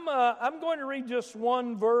I'm going to read just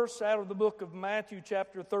one verse out of the book of Matthew,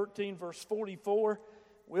 chapter 13, verse 44.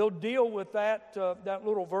 We'll deal with that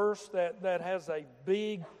little verse that has a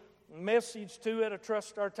big message to it. I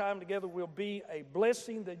trust our time together will be a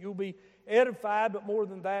blessing, that you'll be edified, but more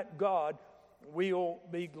than that, God will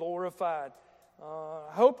be glorified.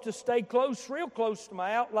 I hope to stay real close to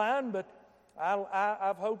my outline, but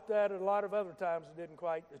I've hoped that at a lot of other times I didn't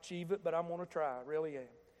quite achieve it, but I'm going to try. I really am.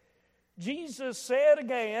 Jesus said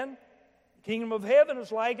again, the kingdom of heaven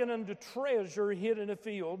is likened unto treasure hid in a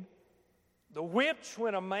field, the which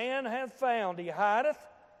when a man hath found, he hideth,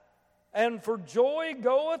 and for joy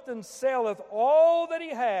goeth and selleth all that he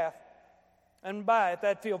hath, and buyeth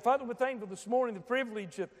that field. Father, we're thankful this morning the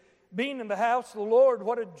privilege of being in the house of the Lord.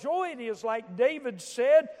 What a joy it is, like David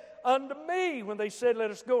said unto me when they said,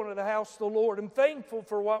 let us go into the house of the Lord. I'm thankful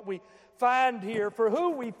for what we find here, for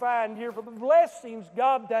who we find here, for the blessings,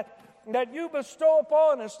 God, that you bestow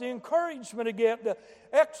upon us, the encouragement to get, the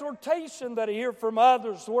exhortation that I hear from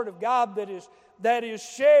others, the Word of God that is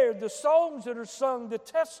shared, the songs that are sung, the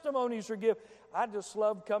testimonies are given. I just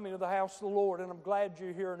love coming to the house of the Lord, and I'm glad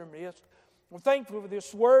you're here in our midst. We're thankful for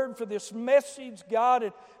this word, for this message, God,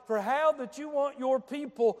 and for how that you want your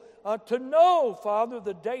people to know, Father,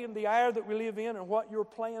 the day and the hour that we live in and what your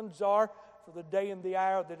plans are for the day and the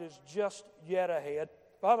hour that is just yet ahead.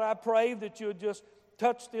 Father, I pray that you would just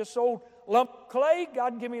touch this old lump of clay.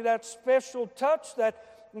 God, give me that special touch that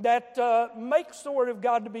makes the Word of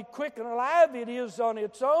God to be quick and alive. It is on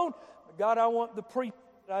its own. But God, I want the preaching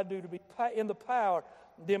that I do to be in the power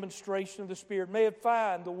and demonstration of the Spirit. May it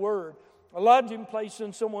find the Word a lodging place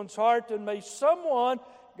in someone's heart, and may someone,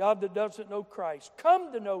 God, that doesn't know Christ,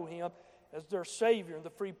 come to know Him as their Savior and the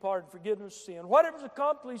free pardon, forgiveness of sin. Whatever's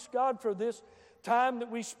accomplished, God, for this time that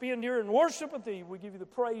we spend here in worship with Thee, we give You the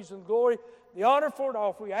praise and glory, the honor for it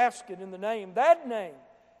all. If we ask it in the name, that name,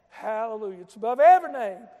 hallelujah, it's above every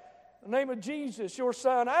name, the name of Jesus, Your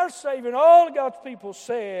Son, our Savior, and all of God's people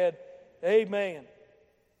said, amen.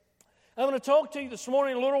 I'm going to talk to you this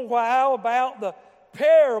morning a little while about the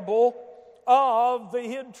parable of the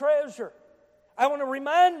hidden treasure. I want to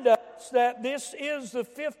remind us that this is the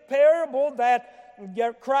fifth parable that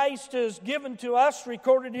Christ has given to us,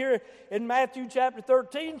 recorded here in Matthew chapter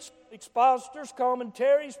 13. Expositors,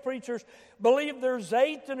 commentaries, preachers believe there's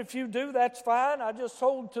 8, and if you do, that's fine. I just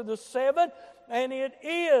hold to the 7, and it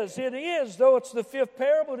is, though it's the fifth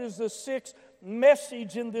parable, it is the 6th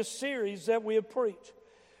message in this series that we have preached.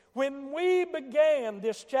 When we began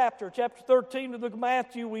this chapter 13 of the book of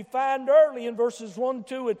Matthew, we find early in verses 1,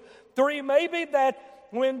 2, and 3, maybe that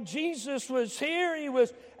when Jesus was here, He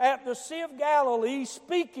was at the Sea of Galilee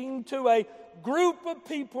speaking to a group of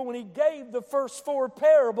people when He gave the first 4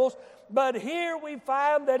 parables. But here we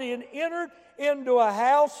find that He had entered into a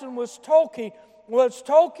house and was talking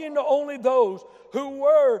to only those who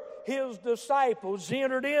were His disciples. He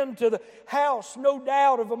entered into the house, no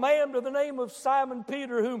doubt, of a man by the name of Simon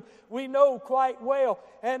Peter, whom we know quite well.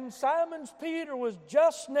 And Simon Peter was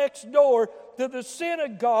just next door to the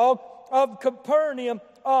synagogue of Capernaum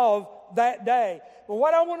of that day. But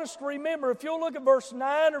what I want us to remember, if you'll look at verse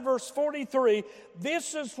 9 or verse 43,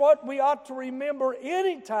 this is what we ought to remember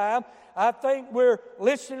anytime I think we're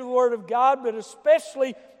listening to the Word of God, but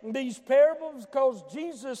especially these parables, because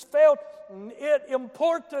Jesus felt it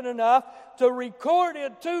important enough to record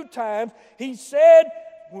it 2 times. He said,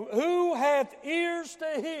 who hath ears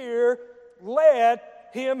to hear, let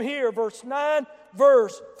him hear. Verse 9,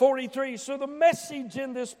 verse 43. So the message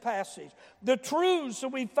in this passage, the truths that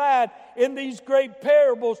we find in these great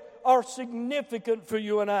parables are significant for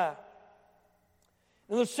you and I.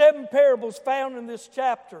 And the 7 parables found in this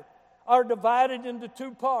chapter are divided into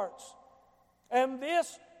 2 parts. And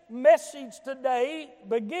this message today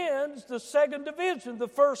begins the second division. The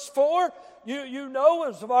first 4, you know,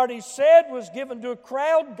 as I've already said, was given to a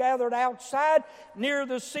crowd gathered outside near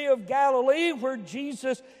the Sea of Galilee, where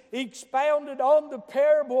Jesus expounded on the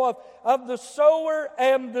parable of the sower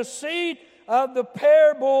and the seed, the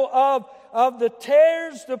parable of the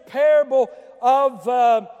tares, the parable of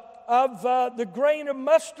the grain of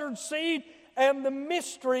mustard seed, and the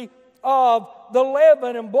mystery of the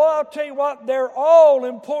leaven. And boy, I'll tell you what, they're all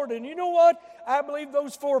important. You know what? I believe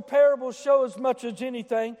those 4 parables show as much as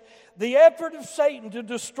anything the effort of Satan to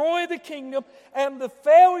destroy the kingdom and the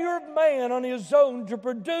failure of man on his own to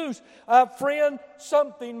produce, friend,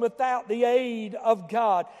 something without the aid of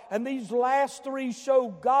God. And these last 3 show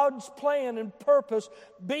God's plan and purpose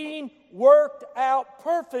being worked out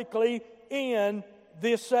perfectly in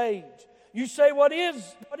this age. You say, what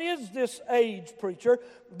is this age, preacher?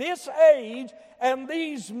 This age and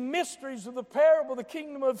these mysteries of the parable of the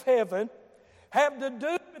kingdom of heaven have to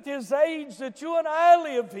do with this age that you and I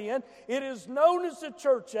live in. It is known as the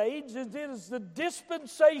church age. It is the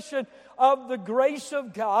dispensation of the grace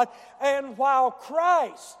of God. And while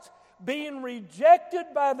Christ, being rejected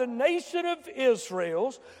by the nation of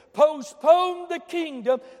Israel, postponed the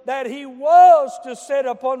kingdom that He was to set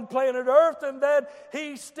upon planet Earth and that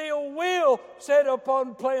He still will set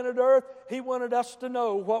upon planet Earth, He wanted us to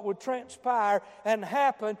know what would transpire and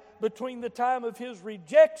happen between the time of His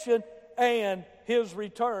rejection and His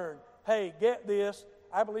return. Hey, get this.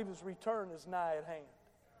 I believe His return is nigh at hand.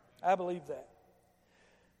 I believe that.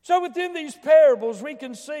 So within these parables we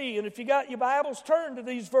can see, and if you got your Bibles, turn to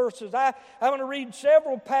these verses. I'm going to read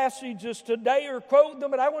several passages today or quote them,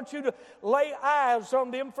 but I want you to lay eyes on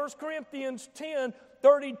them. 1 Corinthians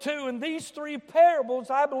 10:32. In these three parables,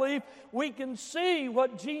 I believe we can see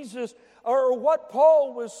what Jesus or what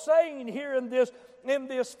Paul was saying here in this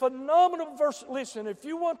phenomenal verse. Listen, if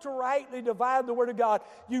you want to rightly divide the Word of God,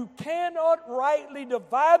 you cannot rightly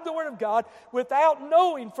divide the Word of God without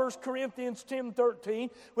knowing 1 Corinthians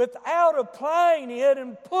 10:13, without applying it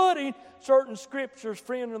and putting certain scriptures,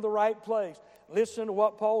 friend, in the right place. Listen to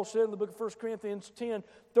what Paul said in the book of 1 Corinthians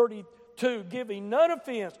 10:32, giving none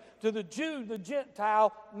offense to the Jew, the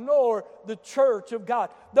Gentile, nor the church of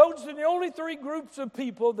God. Those are the only three groups of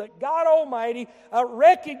people that God Almighty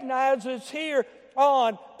recognizes here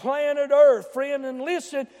on planet Earth. Friend, and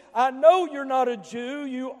listen, I know you're not a Jew,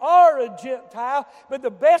 you are a Gentile, but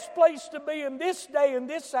the best place to be in this day and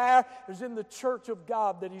this hour is in the church of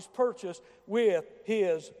God that He's purchased with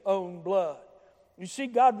His own blood. You see,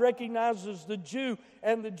 God recognizes the Jew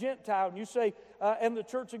and the Gentile. And you say, and the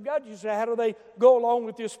church of God, you say, how do they go along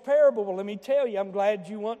with this parable? Well, let me tell you, I'm glad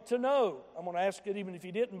you want to know. I'm going to ask it even if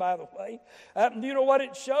you didn't, by the way. Do you know what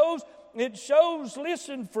it shows? It shows,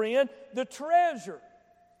 listen, friend, the treasure.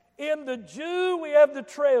 In the Jew, we have the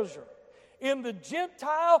treasure. In the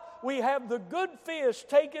Gentile, we have the good fish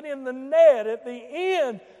taken in the net at the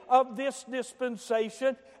end of this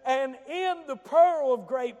dispensation. And in the pearl of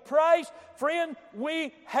great price, friend,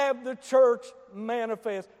 we have the church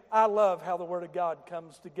manifest. I love how the Word of God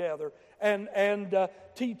comes together and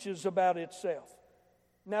teaches about itself.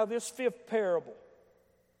 Now, this fifth parable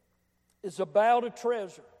is about a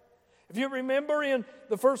treasure. If you remember in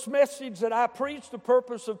the first message that I preached, the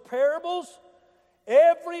purpose of parables,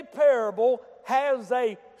 every parable has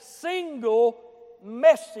a single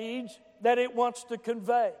message that it wants to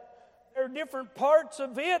convey. There are different parts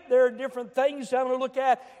of it. There are different things I'm going to look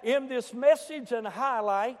at in this message and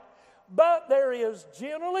highlight. But there is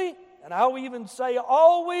generally, and I'll even say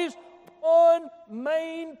always, one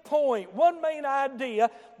main point, one main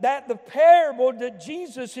idea that the parable that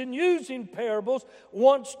Jesus, in using parables,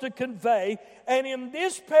 wants to convey. And in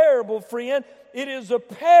this parable, friend, it is a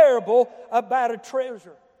parable about a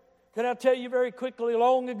treasure. Can I tell you very quickly,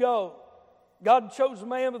 long ago, God chose a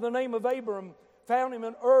man by the name of Abram, found him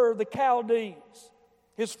in Ur, the Chaldees.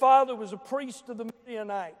 His father was a priest of the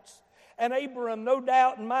Midianites. And Abram, no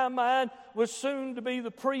doubt in my mind, was soon to be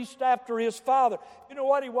the priest after his father. You know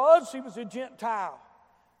what he was? He was a Gentile.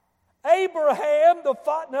 Abraham,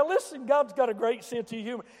 now listen, God's got a great sense of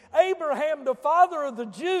humor. Abraham, the father of the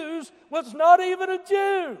Jews, was not even a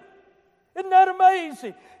Jew. Isn't that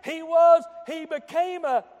amazing? He became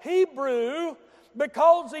a Hebrew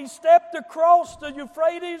because he stepped across the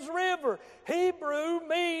Euphrates River. Hebrew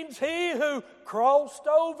means he who crossed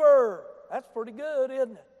over. That's pretty good,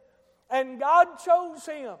 isn't it? And God chose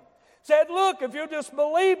him. Said, look, if you'll just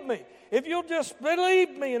believe me,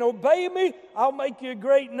 and obey me, I'll make you a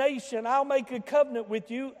great nation. I'll make a covenant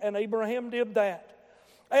with you. And Abraham did that.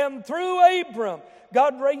 And through Abram,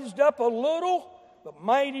 God raised up a little but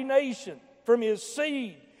mighty nation from his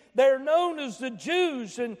seed. They're known as the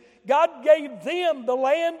Jews, and God gave them the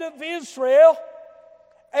land of Israel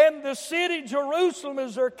and the city Jerusalem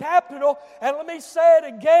as their capital. And let me say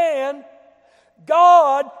it again.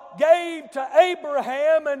 God gave to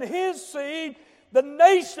Abraham and his seed the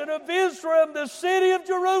nation of Israel and the city of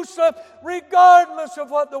Jerusalem, regardless of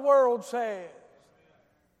what the world says.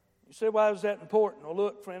 You say, why is that important? Well,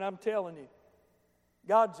 look, friend, I'm telling you,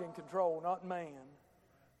 God's in control, not man.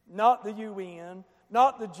 Not the UN,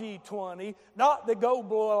 not the G20, not the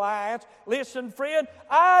Global Alliance. Listen, friend,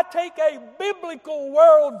 I take a biblical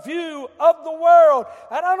worldview of the world,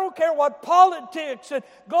 and I don't care what politics and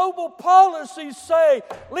global policies say.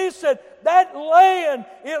 Listen, that land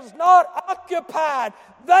is not occupied.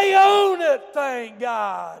 They own it, thank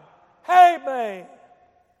God. Amen.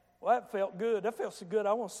 Well, that felt good. That felt so good.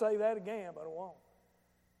 I want to say that again, but I won't.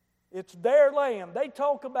 It's their land. They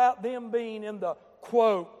talk about them being in the,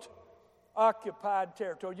 quote, occupied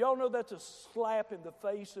territory. Y'all know that's a slap in the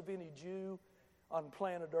face of any Jew on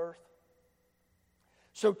planet Earth.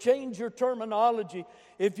 So change your terminology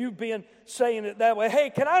if you've been saying it that way. Hey,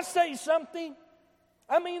 can I say something?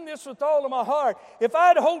 I mean this with all of my heart. If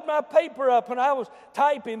I'd hold my paper up when I was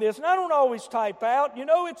typing this, and I don't always type out,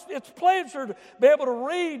 it's pleasure to be able to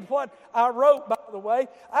read what I wrote, by the way.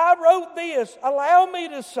 I wrote this. Allow me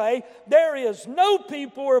to say, there is no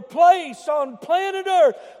people or place on planet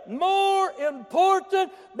Earth more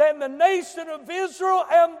important than the nation of Israel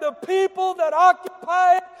and the people that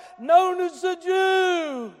occupy it, known as the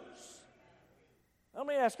Jews. Let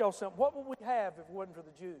me ask y'all something. What would we have if it wasn't for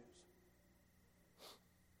the Jews?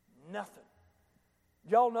 Nothing.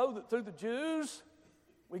 Y'all know that through the Jews,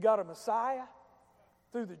 we got a Messiah.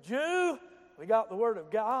 Through the Jew, we got the Word of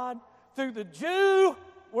God. Through the Jew,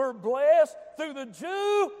 we're blessed. Through the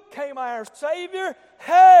Jew came our Savior.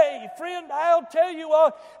 Hey, friend, I'll tell you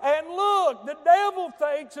what. And look, the devil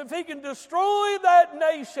thinks if he can destroy that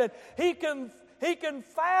nation, he can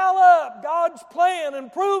foul up God's plan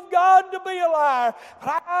and prove God to be a liar.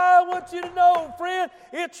 But I want you to know, friend,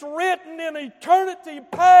 it's written in eternity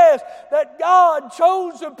past that God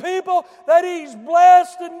chose a people that He's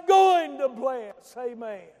blessed and going to bless.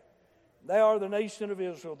 Amen. They are the nation of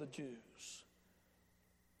Israel, the Jews.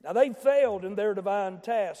 Now, they failed in their divine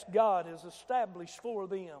task God has established for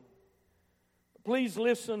them. Please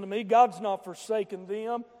listen to me. God's not forsaken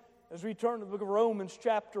them. As we turn to the book of Romans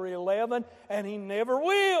chapter 11, and He never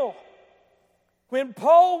will. When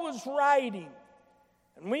Paul was writing,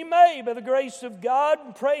 and we may, by the grace of God,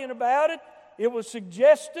 and praying about it, it was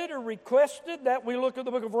suggested or requested that we look at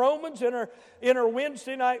the book of Romans in our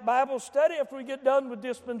Wednesday night Bible study after we get done with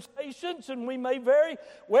dispensations, and we may very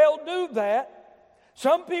well do that.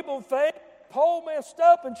 Some people think Paul messed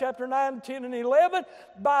up in chapter 9, 10, and 11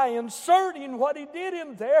 by inserting what he did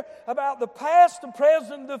in there about the past, the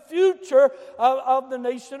present, the future of the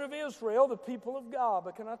nation of Israel, the people of God.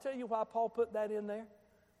 But can I tell you why Paul put that in there?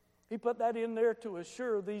 He put that in there to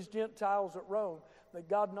assure these Gentiles at Rome that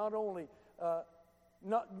God not only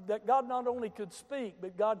could speak,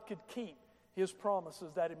 but God could keep His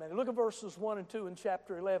promises that He made. Look at verses 1 and 2 in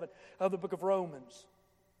chapter 11 of the book of Romans.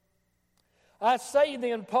 I say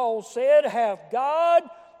then, Paul said, have God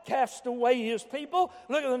cast away His people?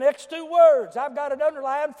 Look at the next two words. I've got it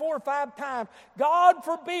underlined 4 or 5 times. God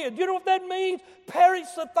forbid. You know what that means? Perish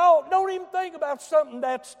the thought. Don't even think about something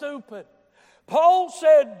that stupid. Paul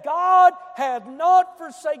said, God hath not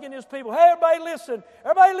forsaken His people. Hey, everybody listen.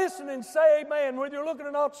 Everybody listen and say amen. Whether you're looking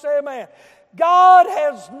or not, say amen. God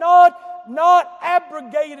has not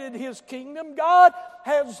abrogated His kingdom. God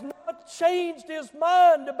has not changed His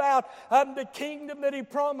mind about the kingdom that He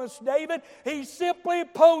promised David. He simply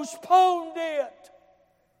postponed it.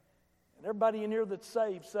 And everybody in here that's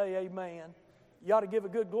saved, say amen. You ought to give a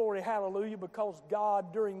good glory hallelujah, because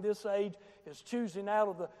God during this age is choosing out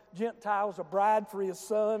of the Gentiles a bride for His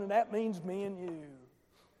Son, and that means me and you.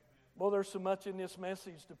 Well, there's so much in this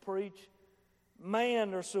message to preach. Man,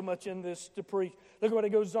 there's so much in this to preach. Look at what it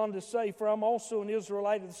goes on to say. For I'm also an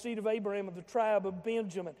Israelite of the seed of Abraham, of the tribe of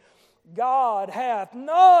Benjamin. God hath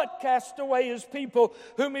not cast away His people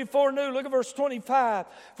whom He foreknew. Look at verse 25.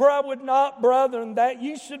 For I would not, brethren, that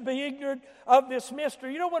ye should be ignorant of this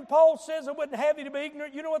mystery. You know when Paul says I wouldn't have you to be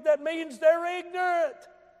ignorant, you know what that means? They're ignorant.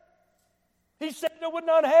 He said, I would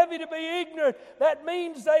not have you to be ignorant. That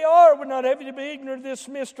means they are. I would not have you to be ignorant of this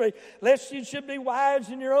mystery, lest you should be wise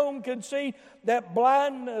in your own conceit, that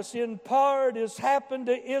blindness in part has happened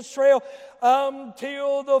to Israel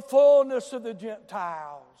until the fullness of the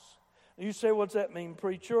Gentiles. You say, what's that mean,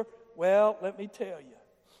 preacher? Well, let me tell you.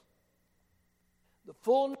 The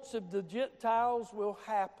fullness of the Gentiles will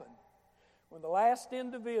happen when the last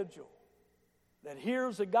individual that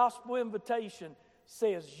hears a gospel invitation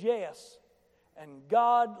says yes. And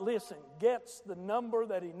God, listen, gets the number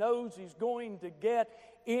that He knows He's going to get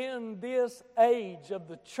in this age of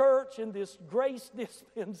the church, in this grace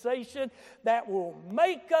dispensation that will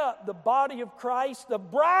make up the body of Christ, the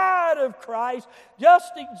bride of Christ,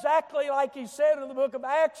 just exactly like He said in the book of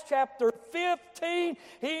Acts chapter 15.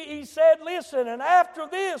 He said, listen, and after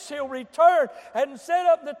this He'll return and set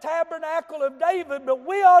up the tabernacle of David, but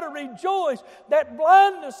we ought to rejoice that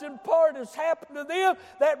blindness in part has happened to them,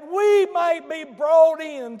 that we might be brought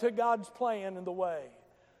into God's plan and the way,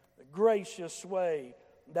 the gracious way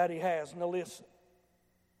that He has. Now listen,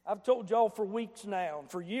 I've told y'all for weeks now, and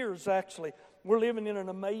for years actually, we're living in an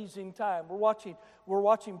amazing time. We're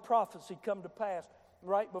watching prophecy come to pass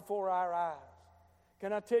right before our eyes.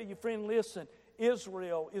 Can I tell you, friend, listen,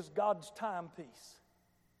 Israel is God's timepiece.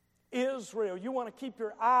 Israel, you want to keep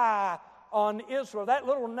your eye on Israel, that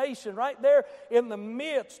little nation right there in the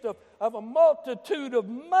midst of a multitude of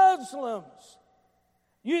Muslims.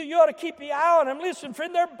 You ought to keep your eye on them. Listen,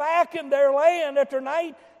 friend, they're back in their land after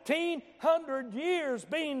 1,900 years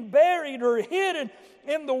being buried or hidden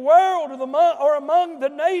in the world or among the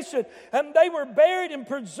nation. And they were buried and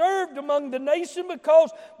preserved among the nation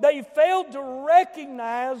because they failed to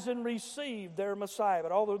recognize and receive their Messiah.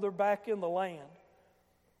 But although they're back in the land,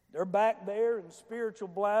 they're back there in spiritual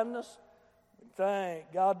blindness.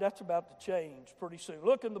 Thank God that's about to change pretty soon.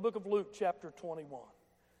 Look in the book of Luke chapter 21.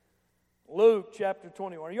 Luke chapter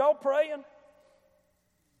 21. Are y'all praying?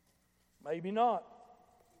 Maybe not.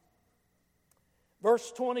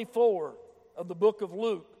 Verse 24 of the book of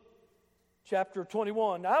Luke chapter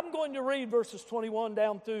 21. Now I'm going to read verses 21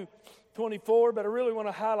 down through 24, but I really want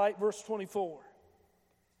to highlight verse 24.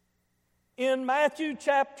 In Matthew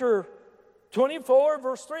chapter 24,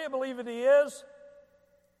 verse 3, I believe it is,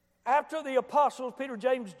 after the apostles, Peter,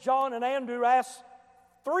 James, John, and Andrew asked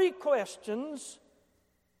 3 questions,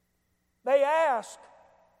 they ask,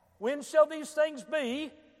 when shall these things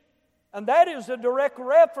be? And that is a direct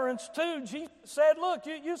reference to, Jesus said, look,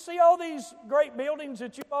 you see all these great buildings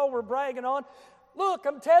that you all were bragging on? Look,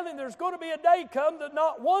 I'm telling you, there's going to be a day come that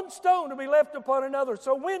not one stone will be left upon another.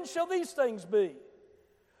 So when shall these things be?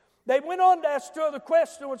 They went on to ask 2 other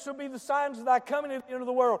questions, which will be the signs of thy coming at the end of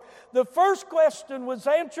the world. The first question was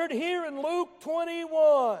answered here in Luke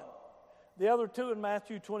 21. The other 2 in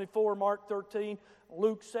Matthew 24, Mark 13,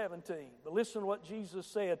 Luke 17. But listen to what Jesus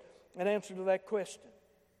said in answer to that question.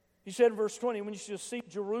 He said in verse 20, when you shall see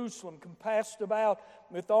Jerusalem compassed about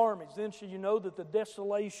with armies, then shall you know that the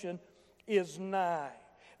desolation is nigh.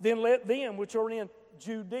 Then let them which are in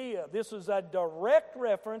Judea. This is a direct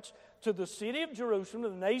reference to the city of Jerusalem, to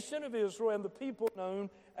the nation of Israel, and the people known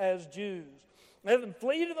as Jews. Let them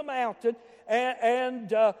flee to the mountain,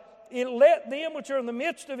 and let them which are in the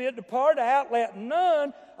midst of it depart out. Let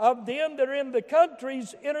none of them that are in the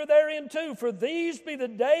countries enter therein too. For these be the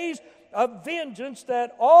days of vengeance,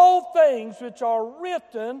 that all things which are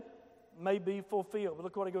written may be fulfilled. But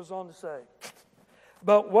look what he goes on to say.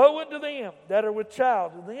 But woe unto them that are with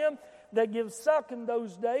child, to them that give suck in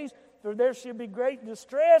those days, for there shall be great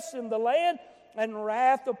distress in the land, and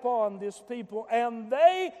wrath upon this people. And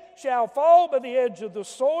they shall fall by the edge of the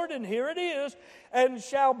sword, and here it is, and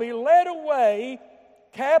shall be led away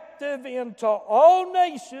captive into all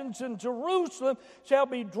nations, and Jerusalem shall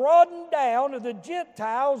be trodden down of the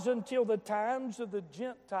Gentiles until the times of the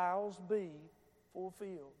Gentiles be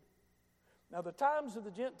fulfilled. Now the times of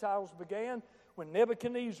the Gentiles began when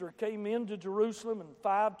Nebuchadnezzar came into Jerusalem in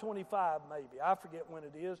 525 maybe. I forget when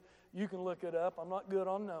it is. You can look it up. I'm not good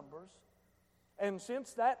on numbers. And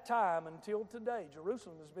since that time until today,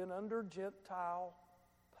 Jerusalem has been under Gentile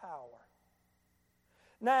power.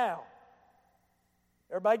 Now,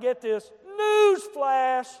 everybody get this?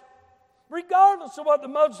 Newsflash! Regardless of what the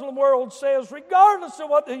Muslim world says, regardless of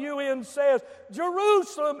what the UN says,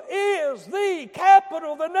 Jerusalem is the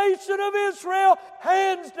capital of the nation of Israel,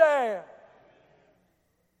 hands down.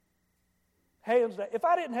 Hands down. If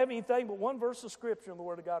I didn't have anything but one verse of Scripture in the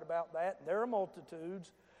Word of God about that, and there are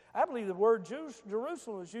multitudes, I believe the word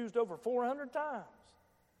Jerusalem was used over 400 times.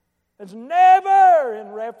 It's never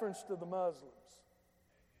in reference to the Muslims.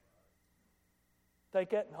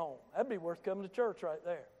 Take that home. That'd be worth coming to church right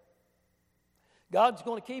there. God's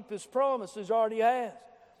going to keep His promises, already has.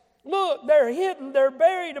 Look, they're hidden, they're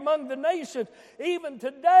buried among the nations even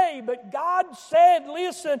today. But God said,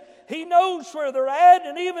 listen, He knows where they're at.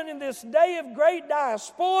 And even in this day of great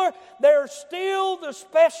diaspora, they're still the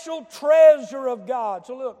special treasure of God.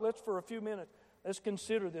 So look, let's for a few minutes, let's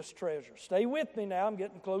consider this treasure. Stay with me now. I'm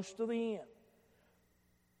getting close to the end.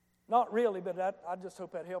 Not really, but I just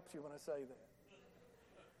hope that helps you when I say that.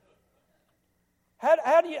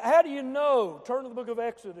 How do you know? Turn to the book of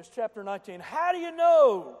Exodus, chapter 19. How do you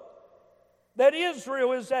know that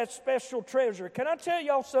Israel is that special treasure? Can I tell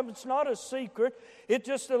y'all something? It's not a secret. It's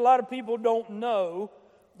just that a lot of people don't know.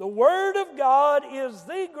 The Word of God is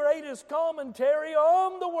the greatest commentary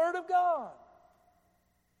on the Word of God.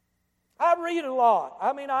 I read a lot.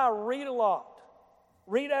 I read a lot.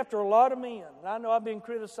 Read after a lot of men. And I know I've been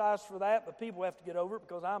criticized for that, but people have to get over it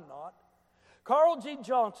because I'm not. Carl G.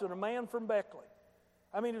 Johnson, a man from Beckley.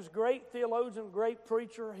 He was a great theologian, great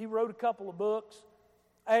preacher. He wrote a couple of books.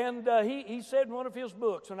 And he said in one of his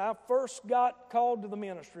books, when I first got called to the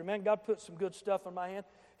ministry, man, God put some good stuff in my hand.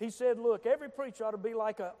 He said, look, every preacher ought to be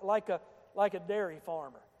like a dairy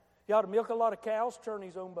farmer. He ought to milk a lot of cows, churn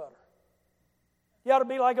his own butter. He ought to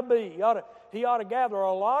be like a bee. He ought to gather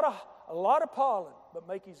a lot of pollen, but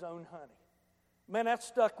make his own honey. Man, that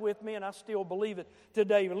stuck with me, and I still believe it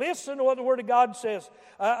today. Listen to what the Word of God says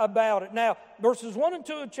about it. Now, verses 1 and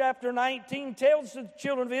 2 of chapter 19 tells the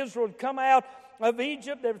children of Israel to come out of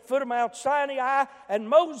Egypt at the foot of Mount Sinai. And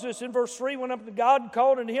Moses, in verse 3, went up to God and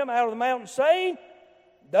called unto him out of the mountain, saying,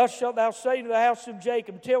 Thus shalt thou say to the house of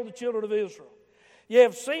Jacob, Tell the children of Israel, Ye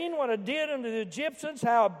have seen what I did unto the Egyptians,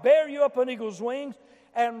 how I bare you up on eagle's wings,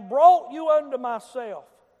 and brought you unto myself.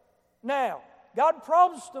 Now, God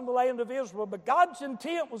promised them the land of Israel, but God's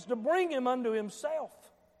intent was to bring him unto himself.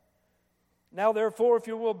 Now, therefore, if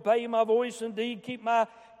you will obey my voice, indeed keep my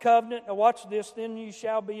covenant. Now, watch this. Then you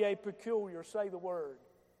shall be a peculiar, say the word,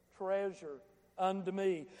 treasure unto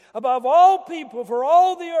me. Above all people, for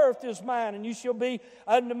all the earth is mine, and you shall be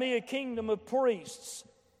unto me a kingdom of priests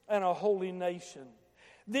and a holy nation.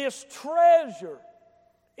 This treasure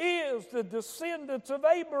is the descendants of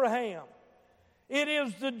Abraham. It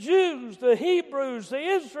is the Jews, the Hebrews, the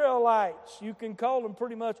Israelites. You can call them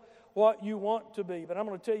pretty much what you want to be. But I'm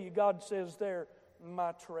going to tell you, God says there,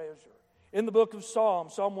 my treasure. In the book of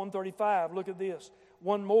Psalms, Psalm 135, look at this.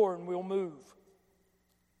 One more and we'll move.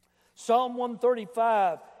 Psalm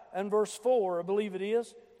 135 and verse 4, I believe it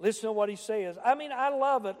is. Listen to what he says. I mean, I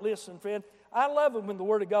love it. Listen, friend. I love it when the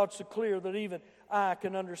Word of God's so clear that even I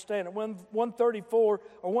can understand it. When 134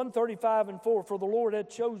 or 135 and 4, for the Lord had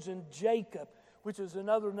chosen Jacob, which is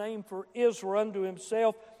another name for Israel unto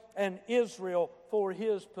himself, and Israel for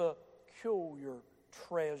his peculiar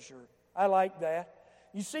treasure. I like that.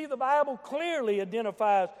 You see, the Bible clearly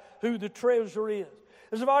identifies who the treasure is.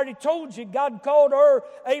 As I've already told you, God called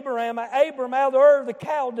Abram out of the Ur of the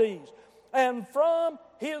Chaldees. And from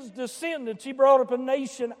his descendants, he brought up a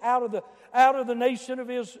nation out of the nation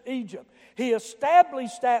of Egypt. He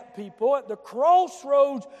established that people at the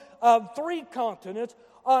crossroads of three continents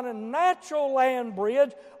on a natural land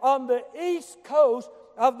bridge on the east coast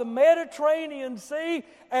of the Mediterranean Sea,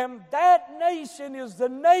 and that nation is the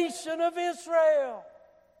nation of Israel.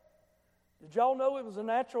 Did y'all know it was a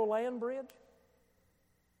natural land bridge?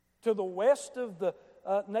 To the west of the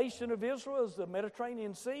nation of Israel is the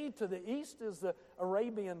Mediterranean Sea. To the east is the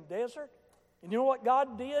Arabian Desert. And you know what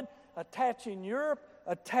God did? Attaching Europe,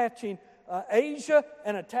 attaching Asia,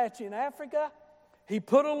 and attaching Africa. He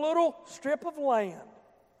put a little strip of land,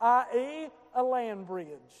 i.e. a land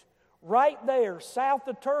bridge, right there, south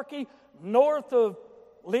of Turkey, north of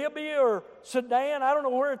Libya or Sudan. I don't know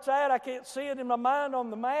where it's at. I can't see it in my mind on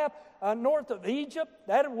the map. North of Egypt.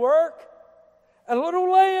 That'd work. A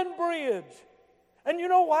little land bridge. And you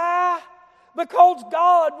know why? Because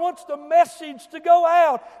God wants the message to go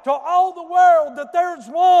out to all the world that there's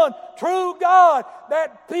one true God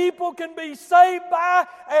that people can be saved by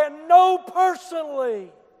and know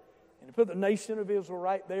personally. And He put the nation of Israel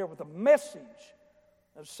right there with a message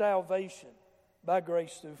of salvation by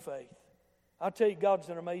grace through faith. I'll tell you, God's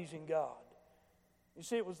an amazing God. You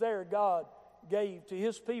see, it was there God gave to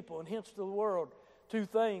His people and hence to the world two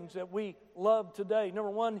things that we love today.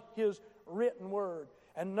 Number one, His written word.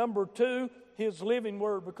 And number two, His living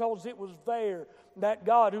word, because it was there that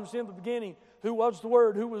God who's in the beginning, who was the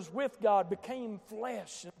Word, who was with God, became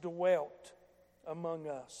flesh and dwelt among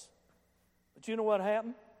us. But you know what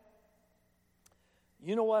happened?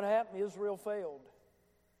 You know what happened? Israel failed.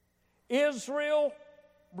 Israel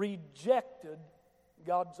rejected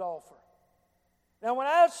God's offer. Now, when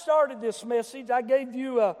I started this message, I gave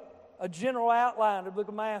you a general outline of the book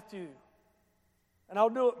of Matthew. And I'll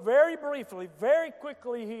do it very briefly, very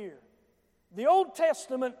quickly here. The Old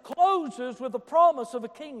Testament closes with the promise of a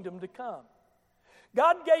kingdom to come.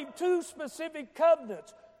 God gave two specific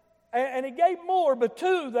covenants. And He gave more, but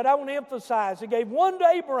two that I want to emphasize. He gave one to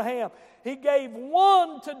Abraham. He gave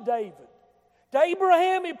one to David. To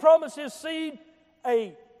Abraham, He promised his seed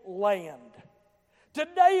a land. To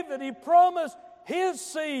David, He promised his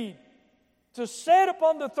seed to set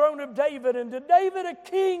upon the throne of David, and to David a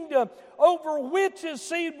kingdom over which his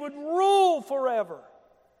seed would rule forever.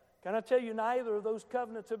 Can I tell you, neither of those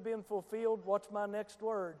covenants have been fulfilled? What's my next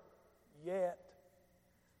word? Yet.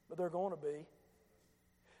 But they're going to be.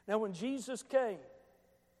 Now, when Jesus came,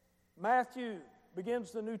 Matthew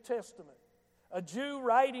begins the New Testament. A Jew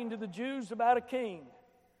writing to the Jews about a king.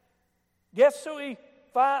 Guess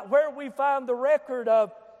where we find the record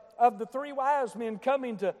of the three wise men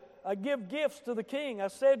coming to give gifts to the king. I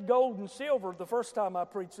said gold and silver the first time I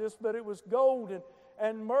preached this, but it was gold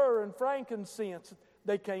and myrrh and frankincense.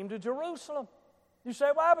 They came to Jerusalem. You say,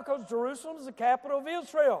 why? Because Jerusalem is the capital of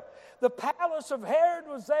Israel. The palace of Herod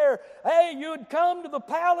was there. Hey, you would come to the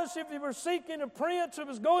palace if you were seeking a prince who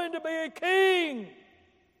was going to be a king.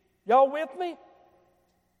 Y'all with me?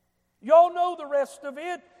 Y'all know the rest of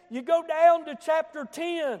it. You go down to chapter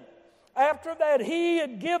 10. After that, he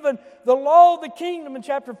had given the law of the kingdom in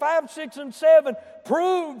chapter 5, 6, and 7,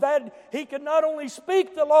 proved that he could not only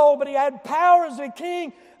speak the law, but he had power as a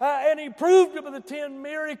king, and he proved it with the 10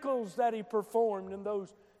 miracles that he performed in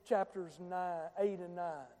those chapters 8 and 9.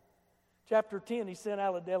 Chapter 10, he sent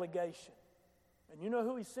out a delegation. And you know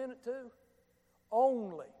who he sent it to?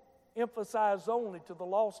 Emphasized only to the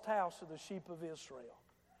lost house of the sheep of Israel.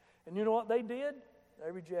 And you know what they did?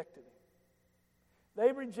 They rejected him.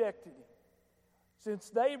 They rejected him.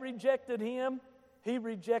 Since they rejected him, he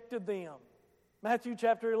rejected them. Matthew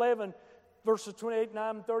chapter 11, verses 28,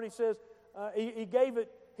 9, and 30 says,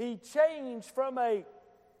 he changed from a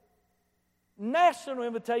national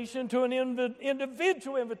invitation to an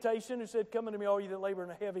individual invitation. He said, "Come unto me, all you that labor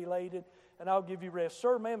and are heavy laden, and I'll give you rest."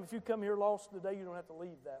 Sir, ma'am, if you come here lost today, you don't have to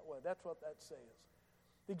leave that way. That's what that says.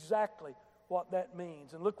 Exactly what that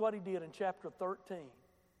means. And look what he did in chapter 13.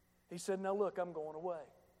 He said, "Now look, I'm going away.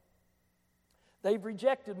 They've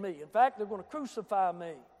rejected me. In fact, they're going to crucify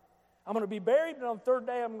me. I'm going to be buried, and on the third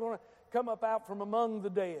day I'm going to come up out from among the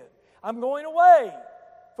dead. I'm going away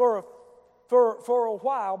for a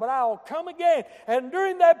while, but I'll come again." And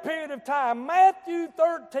during that period of time, Matthew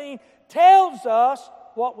 13 tells us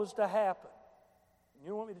what was to happen.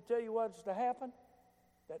 You want me to tell you what's to happen?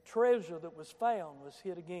 That treasure that was found was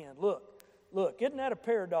hid again. Look, isn't that a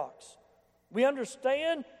paradox? We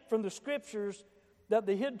understand from the Scriptures that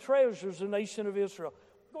the hid treasures the nation of Israel.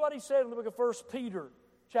 Look at what he said in the book of 1 Peter,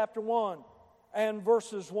 chapter 1, and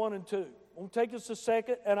verses 1 and 2. It won't take us a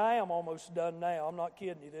second, and I am almost done now. I'm not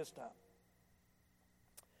kidding you this time.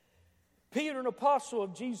 Peter, an apostle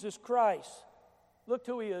of Jesus Christ, look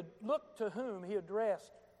to whom he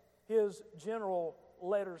addressed his general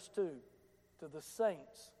letters to the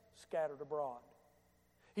saints scattered abroad.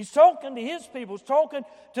 He's talking to his people. He's talking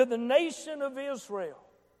to the nation of Israel.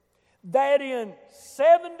 That in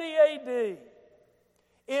 70 A.D.,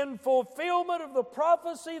 in fulfillment of the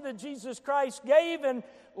prophecy that Jesus Christ gave in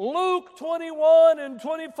Luke 21 and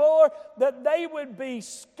 24, that they would be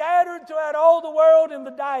scattered throughout all the world in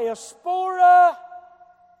the diaspora.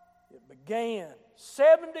 It began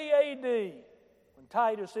 70 A.D. when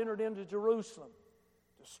Titus entered into Jerusalem,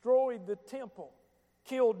 destroyed the temple,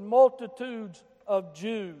 killed multitudes of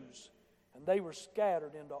Jews, and they were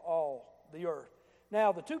scattered into all the earth.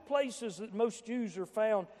 Now, the two places that most Jews are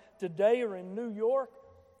found today are in New York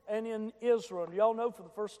and in Israel. And y'all know, for the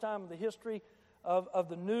first time in the history of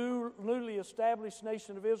the newly established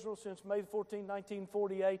nation of Israel since May 14,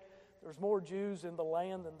 1948, there's more Jews in the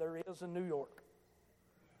land than there is in New York.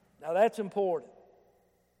 Now, that's important.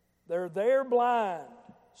 They're there blind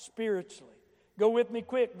spiritually. Go with me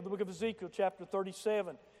quick to the book of Ezekiel, chapter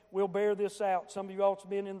 37. We'll bear this out. Some of you all have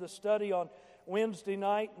been in the study on Wednesday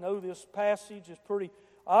night. Know this passage is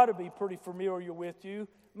ought to be pretty familiar with you.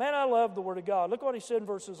 Man, I love the Word of God. Look what he said in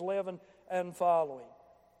verses 11 and following.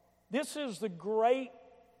 This is the great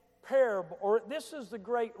parable, or this is the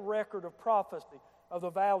great record of prophecy of the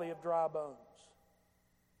valley of dry bones.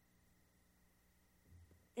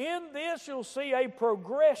 In this you'll see a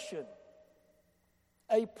progression,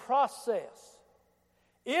 a process.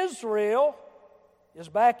 Israel is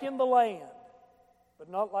back in the land, but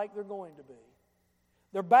not like they're going to be.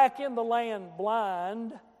 They're back in the land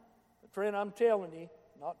blind. But friend, I'm telling you,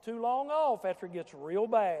 not too long off after it gets real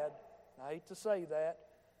bad. I hate to say that.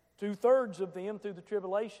 2/3 of them through the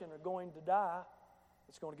tribulation are going to die.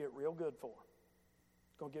 It's going to get real good for them.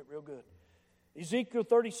 It's going to get real good. Ezekiel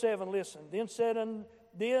 37, listen.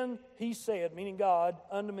 Then he said, meaning God,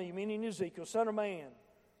 unto me, meaning Ezekiel, Son of man,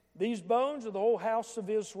 these bones are the whole house of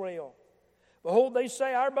Israel. Behold, they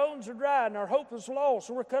say, our bones are dried, and our hope is lost,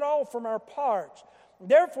 and we're cut off from our parts.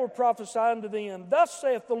 Therefore prophesy unto them, thus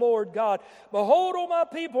saith the Lord God, behold, O my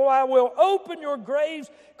people, I will open your graves,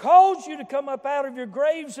 cause you to come up out of your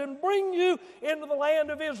graves, and bring you into the land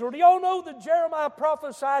of Israel. Do y'all know that Jeremiah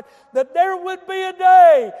prophesied that there would be a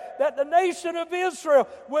day that the nation of Israel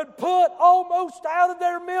would put almost out of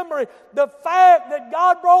their memory the fact that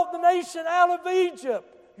God brought the nation out of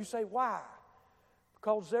Egypt? You say, why?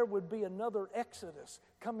 Because there would be another exodus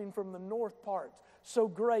coming from the north parts, so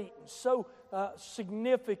great and so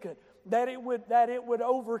significant that it would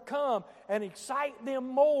overcome and excite them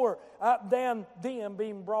more than them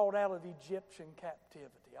being brought out of Egyptian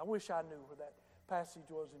captivity. I wish I knew where that passage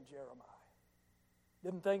was in Jeremiah.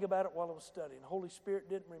 Didn't think about it while I was studying. The Holy Spirit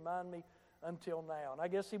didn't remind me until now. And I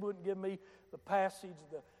guess He wouldn't give me the passage,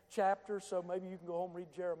 the chapter, so maybe you can go home and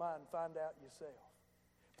read Jeremiah and find out yourself.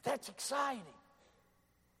 But that's exciting.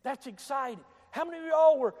 That's exciting. How many of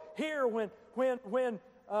y'all were here when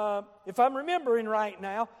if I'm remembering right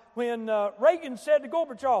now, when Reagan said to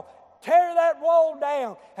Gorbachev, tear that wall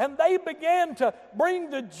down. And they began to bring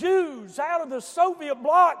the Jews out of the Soviet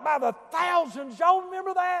bloc by the thousands. Y'all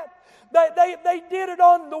remember that? They did it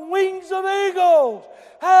on the wings of eagles.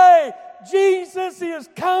 Hey, Jesus is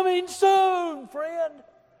coming soon, friend.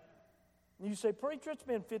 And you say, preacher, it's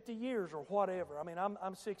been 50 years or whatever. I mean,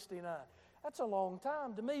 I'm 69. That's a long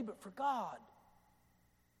time to me, but for God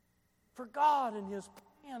and His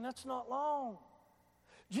plan, that's not long.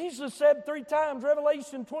 Jesus said 3 times,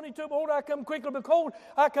 Revelation 22, behold, I come quickly, behold,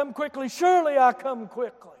 I come quickly, surely I come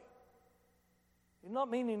quickly. It's not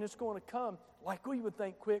meaning it's going to come like we would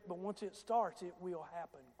think quick, but once it starts, it will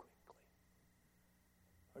happen quickly.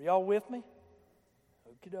 Are y'all with me?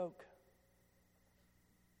 Okie doke.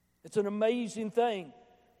 It's an amazing thing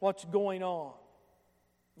what's going on.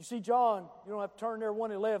 You see, John, you don't have to turn there,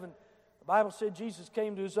 1:11. The Bible said Jesus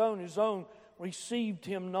came to His own received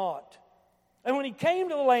Him not. And when He came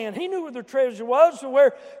to the land, He knew where the treasure was, and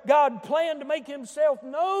where God planned to make Himself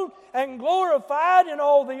known and glorified in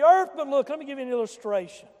all the earth. But look, let me give you an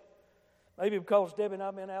illustration. Maybe because Debbie and I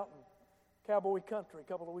have been out in cowboy country a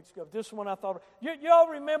couple of weeks ago. This one I thought, y'all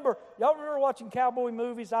remember watching cowboy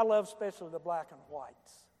movies? I love especially the black and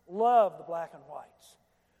whites. Love the black and whites.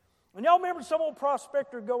 And y'all remember some old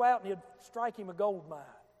prospector would go out and he'd strike him a gold mine.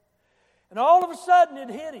 And all of a sudden it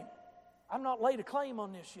hit him. I've not laid a claim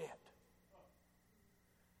on this yet.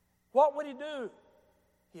 What would he do?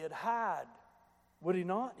 He'd hide. Would he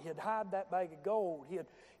not? He'd hide that bag of gold.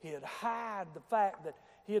 He'd hide the fact that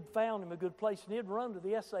he had found him a good place. And he'd run to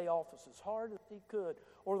the SA office as hard as he could,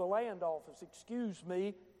 or the land office, excuse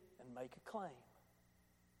me, and make a claim.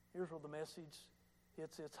 Here's where the message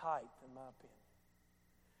hits its height, in my opinion.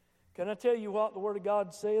 Can I tell you what the Word of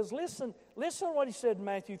God says? Listen to what He said in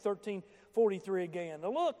Matthew 13:43 again.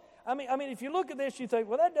 Now look, I mean, if you look at this, you think,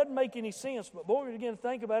 well, that doesn't make any sense. But boy, when you begin to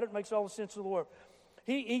think about it, it makes all the sense in the world.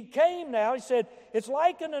 He came now, He said, it's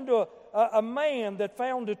likened unto a man that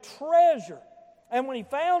found a treasure. And when he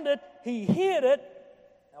found it, he hid it.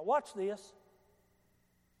 Now watch this.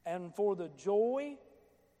 And for the joy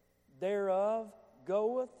thereof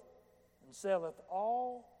goeth and selleth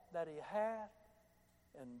all that he hath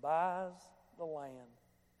and buys the land.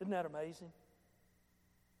 Isn't that amazing?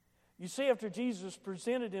 You see, after Jesus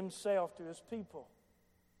presented Himself to His people,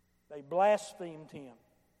 they blasphemed Him.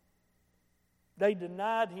 They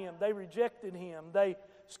denied Him. They rejected Him. They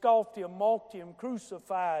scoffed Him, mocked Him,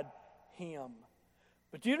 crucified Him.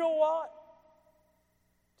 But you know what?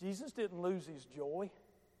 Jesus didn't lose His joy.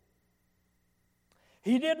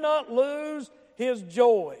 He did not lose His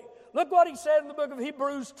joy. Look what He said in the book of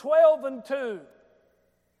Hebrews 12:2.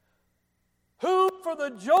 Who for the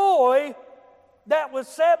joy that was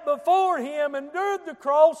set before Him endured the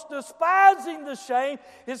cross, despising the shame,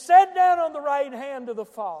 is set down on the right hand of the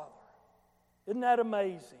Father. Isn't that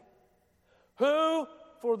amazing? Who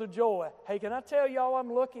for the joy. Hey, can I tell y'all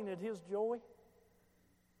I'm looking at His joy?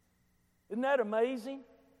 Isn't that amazing?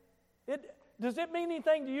 Does it mean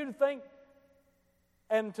anything to you to think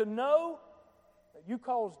and to know that you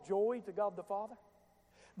cause joy to God the Father?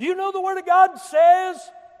 Do you know the Word of God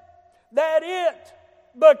says that it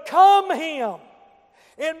become Him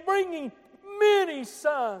in bringing many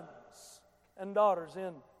sons and daughters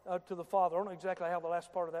in to the Father? I don't know exactly how the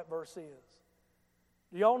last part of that verse is.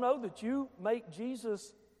 Do y'all know that you make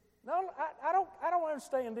Jesus? No, I don't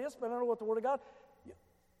understand this, but I know what the Word of God.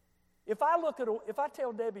 If I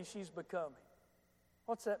tell Debbie she's becoming,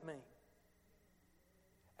 what's that mean?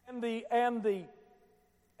 And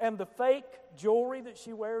the fake jewelry that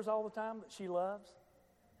she wears all the time that she loves,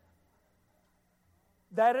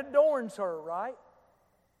 that adorns her, right?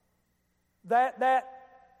 That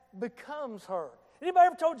becomes her. Anybody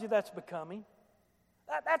ever told you that's becoming?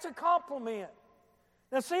 That's a compliment.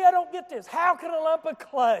 Now see, I don't get this. How can a lump of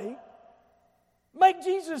clay make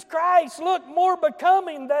Jesus Christ look more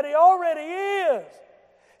becoming than He already is?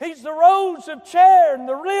 He's the rose of Sharon,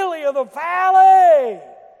 the lily of the valley.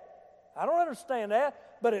 I don't understand that,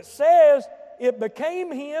 but it says it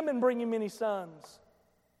became Him in bringing many sons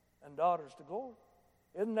and daughters to glory.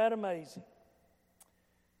 Isn't that amazing?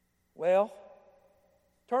 Well,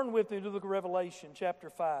 turn with me to the book of Revelation chapter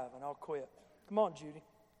 5, and I'll quit. Come on, Judy.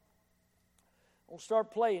 I won't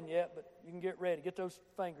start playing yet, but you can get ready. Get those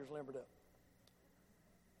fingers limbered up.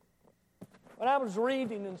 When I was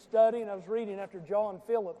reading and studying, I was reading after John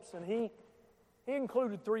Phillips, and he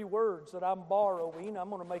included 3 words that I'm borrowing. I'm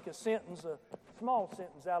going to make a small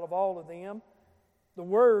sentence out of all of them. The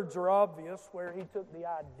words are obvious where he took the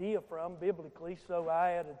idea from biblically, so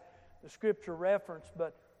I added the scripture reference.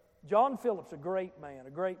 But John Phillips, a great man.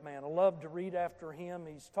 I love to read after him.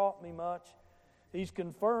 He's taught me much. He's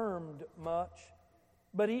confirmed much.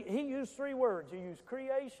 But he used three words. He used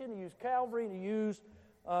creation, he used Calvary, and he used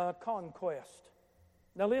conquest.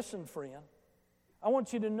 Now listen, friend. I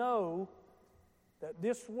want you to know that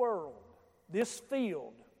this world, this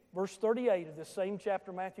field, verse 38 of this same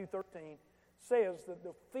chapter, Matthew 13, says that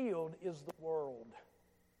the field is the world.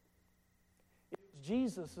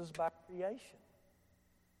 Jesus is by creation.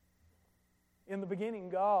 In the beginning,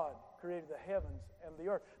 God created the heavens and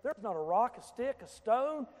the earth. There's not a rock, a stick, a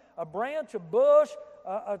stone, a branch, a bush,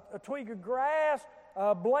 a twig of grass,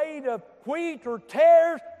 a blade of wheat or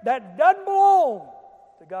tares that doesn't belong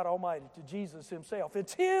to God Almighty, to Jesus Himself.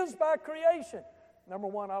 It's His by creation. Number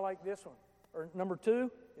one, I like this one. Or number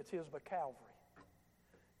two, it's His by Calvary.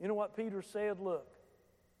 You know what Peter said? Look,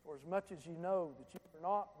 for as much as you know that you are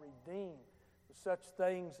not redeemed with such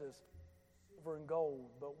things as silver and gold,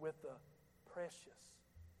 but with the precious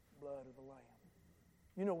blood of the Lamb.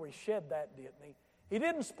 You know where He shed that, didn't He? He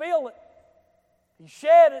didn't spill it. He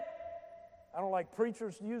shed it. I don't like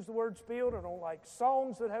preachers to use the word spilled. I don't like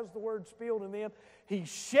songs that has the word spilled in them. He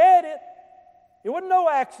shed it. It wasn't no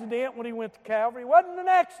accident when He went to Calvary. It wasn't an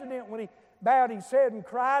accident when He bowed His head and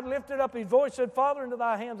cried, lifted up His voice, said, Father, into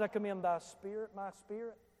Thy hands I commend Thy spirit, my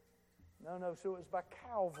spirit. No, so it was by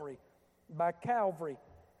Calvary. By Calvary.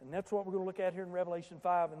 And that's what we're going to look at here in Revelation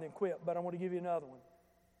 5 and then quit. But I want to give you another one.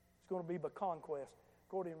 It's going to be by conquest.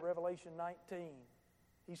 According to Revelation 19,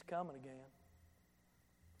 He's coming again.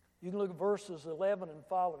 You can look at verses 11 and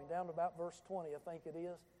following, down to about verse 20, I think it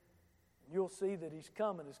is. And you'll see that He's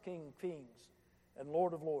coming as King of Kings and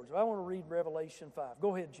Lord of Lords. I want to read Revelation 5.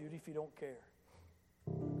 Go ahead, Judy, if you don't care.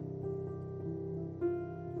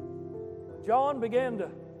 John began to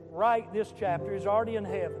write this chapter. He's already in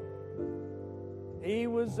heaven. He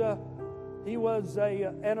was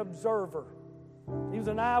an observer. He was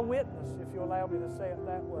an eyewitness, if you allow me to say it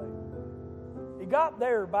that way. He got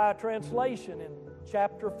there by translation in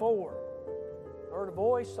chapter 4. Heard a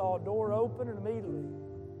voice, saw a door open, and immediately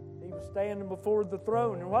He was standing before the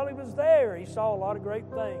throne. And while He was there, He saw a lot of great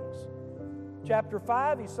things. Chapter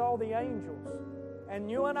 5, He saw the angels.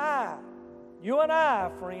 And you and I,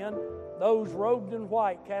 friend, those robed in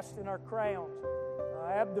white, casting our crowns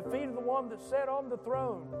at the feet of the one that sat on the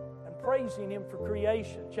throne and praising Him for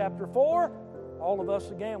creation. Chapter 4, all of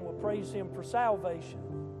us again will praise Him for salvation.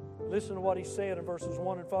 Listen to what He said in verses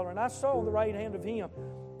 1 and following. And I saw on the right hand of Him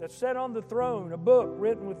that sat on the throne a book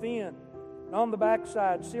written within, and on the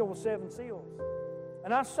backside sealed with 7 seals.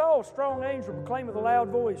 And I saw a strong angel proclaim with a loud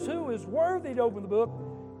voice, Who is worthy to open the book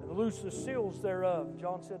and to loose the seals thereof?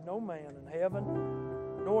 John said, No man in heaven,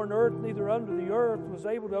 nor on earth, neither under the earth, was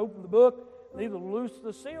able to open the book, neither to loose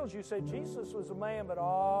the seals. You say Jesus was a man, but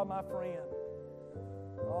my friend,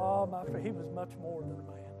 he was much more than a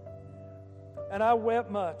man. And I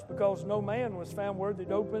wept much, because no man was found worthy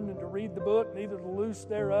to open and to read the book, neither to loose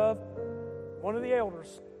thereof. One of the elders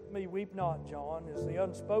said to me, Weep not, John, is the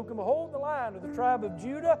unspoken. Behold, the Lion of the tribe of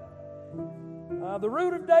Judah, the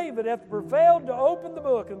root of David, hath prevailed to open the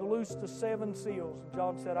book and to loose the 7 seals. And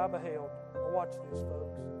John said, I beheld. Now watch this,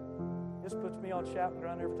 folks. This puts me on shouting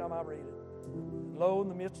ground every time I read it. And lo, in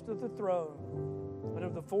the midst of the throne, and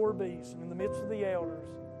of the 4 beasts, and in the midst of the elders,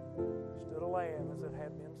 stood a lamb as it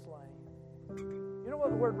had been slain. You know what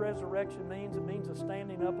the word resurrection means? It means a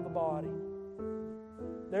standing up of the body.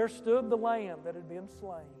 There stood the Lamb that had been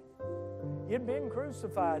slain. He had been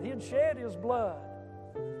crucified. He had shed His blood.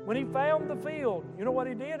 When He found the field, you know what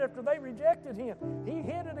He did after they rejected Him? He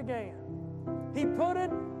hid it again. He put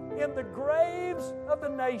it in the graves of the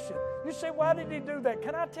nation. You say, why did He do that?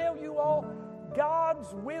 Can I tell you all?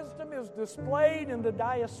 God's wisdom is displayed in the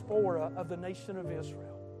diaspora of the nation of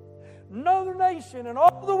Israel. No other nation in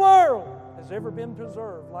all the world has ever been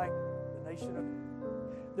preserved like the nation of Israel.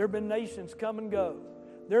 There have been nations come and go.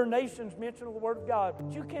 There are nations mentioned in the Word of God,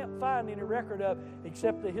 but you can't find any record of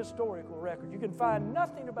except the historical record. You can find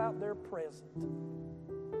nothing about their present.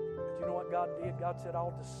 But you know what God did? God said,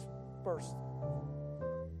 I'll disperse them.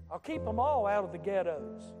 I'll keep them all out of the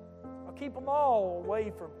ghettos. I'll keep them all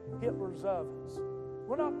away from Hitler's ovens.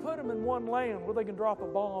 We'll not put them in one land where they can drop a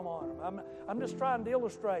bomb on them. I'm just trying to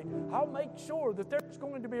illustrate. I'll make sure that there's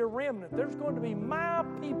going to be a remnant. There's going to be my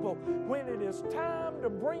people when it is time to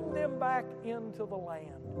bring them back into the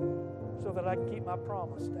land so that I can keep my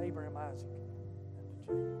promise to Abraham, Isaac, and to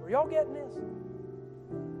Jacob. Are y'all getting this?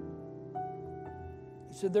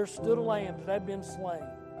 He said, there stood a lamb that had been slain.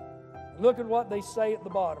 Look at what they say at the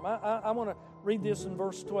bottom. I want to read this in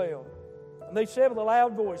verse 12. And they said with a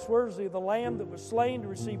loud voice, Worthy of the Lamb that was slain to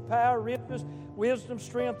receive power, riches, wisdom,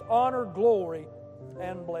 strength, honor, glory,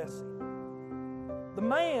 and blessing. The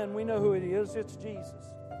man, we know who it is. It's Jesus.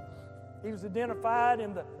 He was identified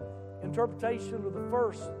in the interpretation of the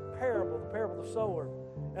first parable, the parable of the sower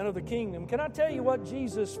and of the kingdom. Can I tell you what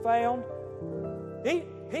Jesus found?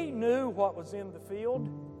 He knew what was in the field.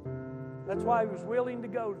 That's why He was willing to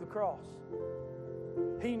go to the cross.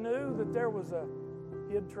 He knew that there was a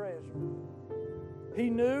hid treasure. He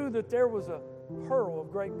knew that there was a pearl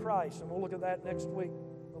of great price, and we'll look at that next week,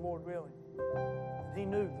 the Lord willing. He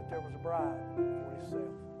knew that there was a bride for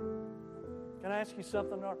Himself. Can I ask you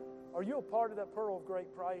something? Are you a part of that pearl of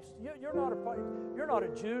great price? You're not a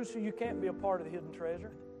Jew, so you can't be a part of the hidden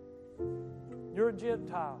treasure. You're a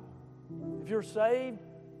Gentile. If you're saved,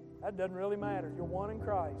 that doesn't really matter. You're one in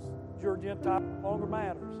Christ. If you're a Gentile, it no longer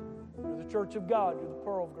matters. You're the church of God. You're the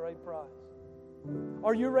pearl of great price.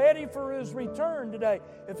 Are you ready for His return today?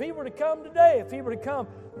 If He were to come today, if He were to come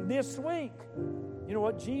this week, you know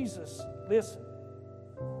what? Jesus, listen,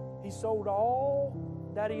 He sold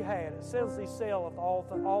all that He had. It says He selleth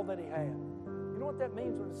all that He had. You know what that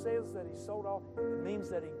means when it says that He sold all? It means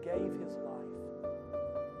that He gave His life.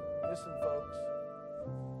 Listen, folks,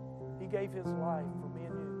 He gave His life for me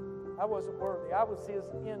and you. I wasn't worthy. I was His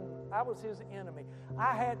enemy.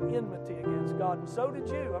 I had enmity against God, and so did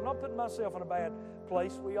you. I'm not putting myself in a bad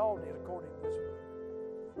place. We all did, according to this book.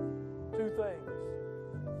 Two things.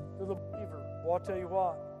 To the believer, well, I'll tell you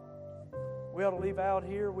what. We ought to leave out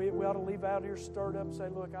here. We ought to leave out here stirred up and say,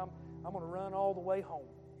 look, I'm going to run all the way home.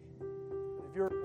 If you're